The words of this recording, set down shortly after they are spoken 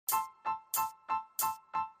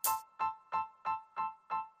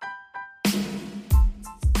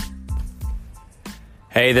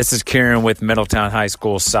Hey, this is Kieran with Middletown High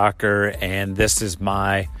School Soccer, and this is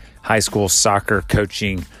my high school soccer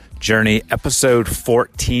coaching journey. Episode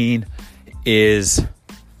 14 is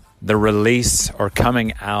the release or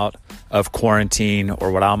coming out of quarantine,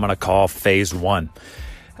 or what I'm going to call phase one.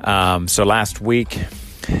 So last week,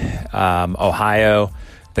 Ohio,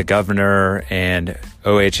 the governor, and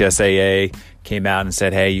OHSAA came out and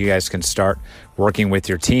said, hey, you guys can start working with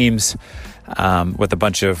your teams. With a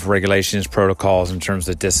bunch of regulations, protocols in terms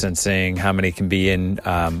of distancing, how many can be in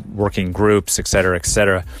working groups, et cetera, et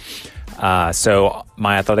cetera. So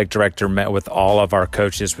my athletic director met with all of our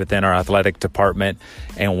coaches within our athletic department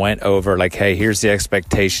and went over like, hey, here's the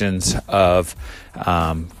expectations of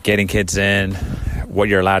getting kids in, what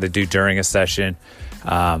you're allowed to do during a session,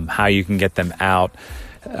 how you can get them out,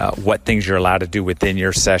 what things you're allowed to do within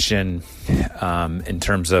your session in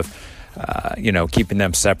terms of keeping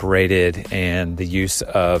them separated and the use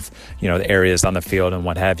of, the areas on the field and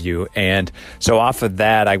what have you. And so off of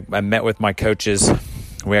that, I met with my coaches.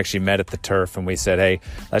 We actually met at the turf and we said, hey,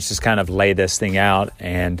 let's just kind of lay this thing out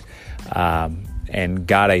and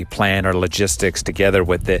got a plan or logistics together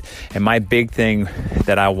with it. And my big thing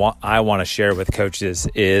that I want to share with coaches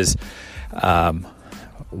is,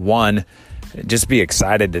 one, just be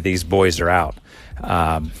excited that these boys are out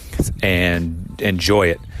and enjoy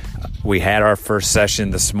it. We had our first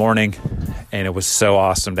session this morning, and it was so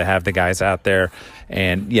awesome to have the guys out there.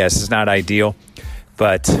 And yes, it's not ideal,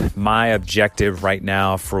 but my objective right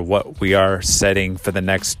now for what we are setting for the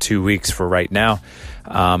next 2 weeks for right now,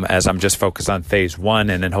 as I'm just focused on phase one,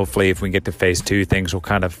 and then hopefully if we get to phase two, things will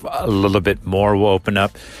kind of a little bit more will open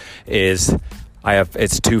up, it's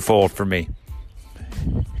twofold for me.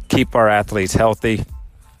 Keep our athletes healthy,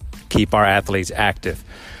 keep our athletes active.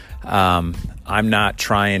 I'm not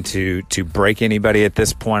trying to break anybody at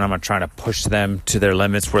this point. I'm not trying to push them to their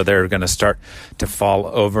limits where they're going to start to fall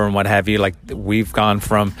over and what have you. Like we've gone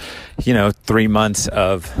from, 3 months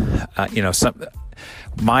of,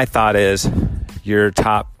 my thought is your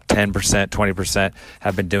top 10%, 20%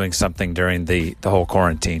 have been doing something during the whole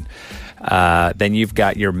quarantine. Then you've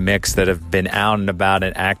got your mix that have been out and about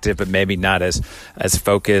and active, but maybe not as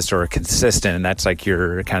focused or consistent. And that's like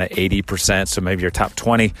your kind of 80%. So maybe your top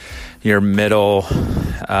 20, your middle,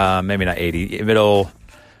 maybe not 80, middle,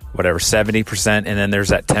 whatever, 70%. And then there's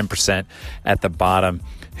that 10% at the bottom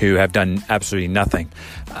who have done absolutely nothing,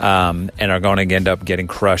 and are going to end up getting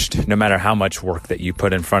crushed no matter how much work that you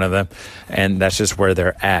put in front of them. And that's just where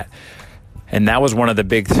they're at. And that was one of the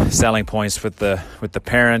big selling points with the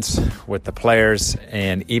parents, with the players.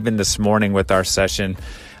 And even this morning with our session,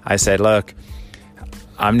 I said, look,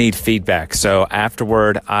 I need feedback. So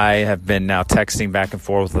afterward, I have been now texting back and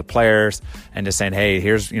forth with the players and just saying, hey,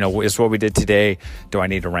 here's what we did today. Do I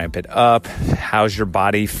need to ramp it up? How's your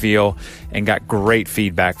body feel? And got great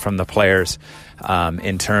feedback from the players.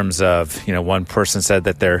 In terms of, one person said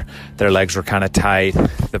that their legs were kind of tight.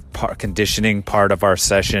 The conditioning part of our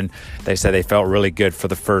session, they said they felt really good for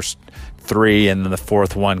the first 3, and then the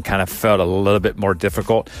fourth one kind of felt a little bit more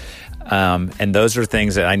difficult. And those are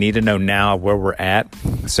things that I need to know now where we're at,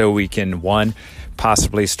 so we can, one,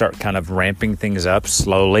 possibly start kind of ramping things up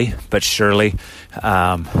slowly but surely,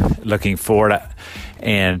 looking forward.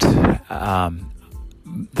 And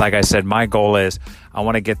like I said, my goal is I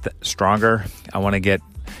want to get stronger. I want to get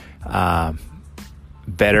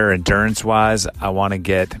better endurance-wise. I want to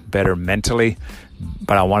get better mentally,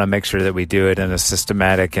 but I want to make sure that we do it in a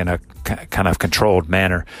systematic and a kind of controlled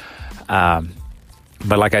manner.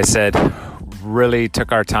 But like I said, really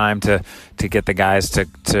took our time to get the guys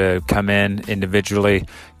to come in individually,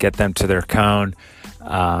 get them to their cone,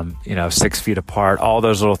 6 feet apart, all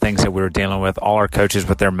those little things that we were dealing with, all our coaches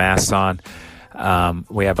with their masks on.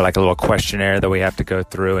 We have like a little questionnaire that we have to go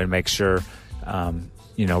through and make sure,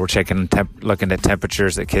 we're checking, looking at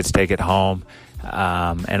temperatures that kids take at home,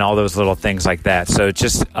 and all those little things like that. So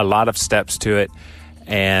just a lot of steps to it.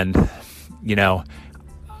 And,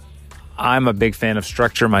 I'm a big fan of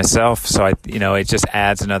structure myself. So it just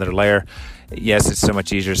adds another layer. Yes, it's so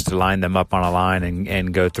much easier to line them up on a line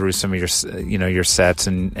and go through some of your sets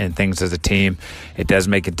and things as a team. It does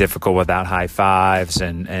make it difficult without high fives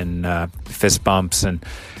and fist bumps and,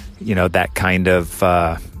 that kind of,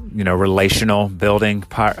 relational building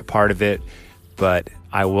part of it. But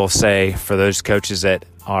I will say for those coaches that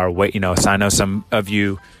are, so I know some of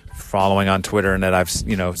you following on Twitter and that I've,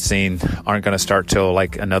 seen aren't going to start till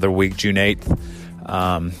like another week, June 8th.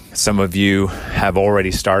 Some of you have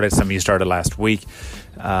already started. Some of you started last week.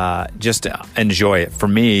 Just enjoy it. For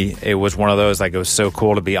me, it was one of those, like, it was so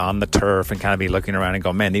cool to be on the turf and kind of be looking around and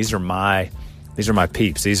go, man, these are my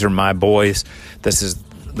peeps. These are my boys. This is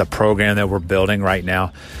the program that we're building right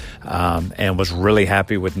now, and was really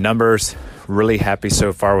happy with numbers. Really happy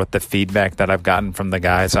so far with the feedback that I've gotten from the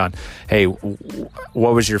guys on, hey,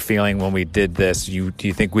 what was your feeling when we did this? Do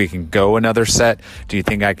you think we can go another set? Do you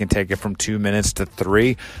think I can take it from 2 minutes to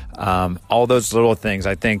 3? All those little things.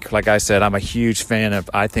 I think, like I said, I'm a huge fan of,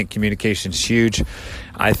 I think communication's huge.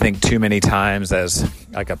 I think too many times as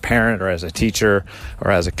like a parent or as a teacher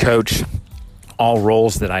or as a coach, all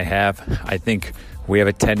roles that I have, I think we have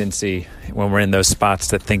a tendency when we're in those spots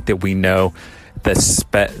to think that we know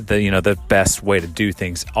the best way to do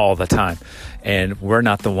things all the time, and we're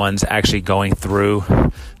not the ones actually going through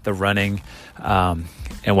the running and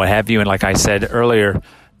what have you. And like I said earlier,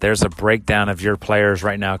 there's a breakdown of your players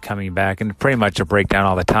right now coming back, and pretty much a breakdown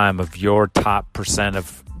all the time of your top percent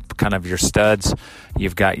of kind of your studs.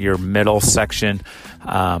 You've got your middle section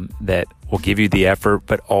that will give you the effort,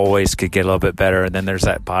 but always could get a little bit better, and then there's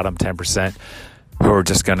that bottom 10% who are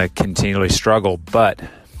just going to continually struggle. But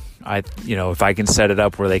if I can set it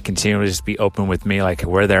up where they continue to just be open with me, like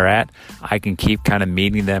where they're at, I can keep kind of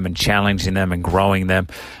meeting them and challenging them and growing them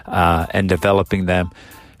and developing them.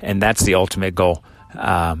 And that's the ultimate goal,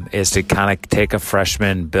 is to kind of take a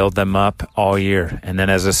freshman, build them up all year. And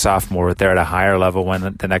then as a sophomore, they're at a higher level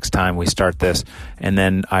when the next time we start this. And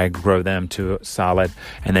then I grow them to solid.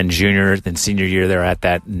 And then junior, then senior year, they're at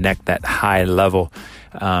that high level.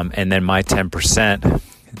 And then my 10%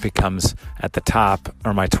 becomes at the top,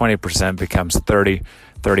 or my 20% becomes 30,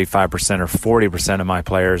 35% or 40% of my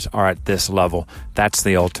players are at this level. That's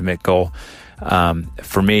the ultimate goal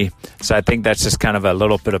for me. So I think that's just kind of a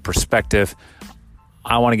little bit of perspective.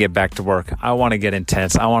 I want to get back to work. I want to get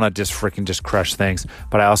intense. I want to just crush things.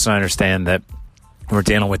 But I also understand that we're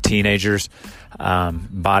dealing with teenagers.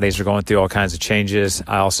 Bodies are going through all kinds of changes.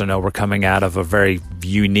 I also know we're coming out of a very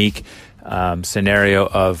unique scenario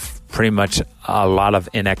of pretty much a lot of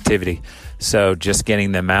inactivity. So just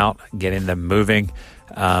getting them out, getting them moving.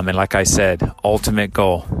 And like I said, ultimate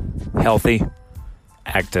goal, healthy,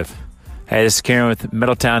 active. Hey, this is Kieran with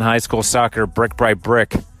Middletown High School Soccer, brick by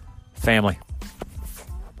brick, family.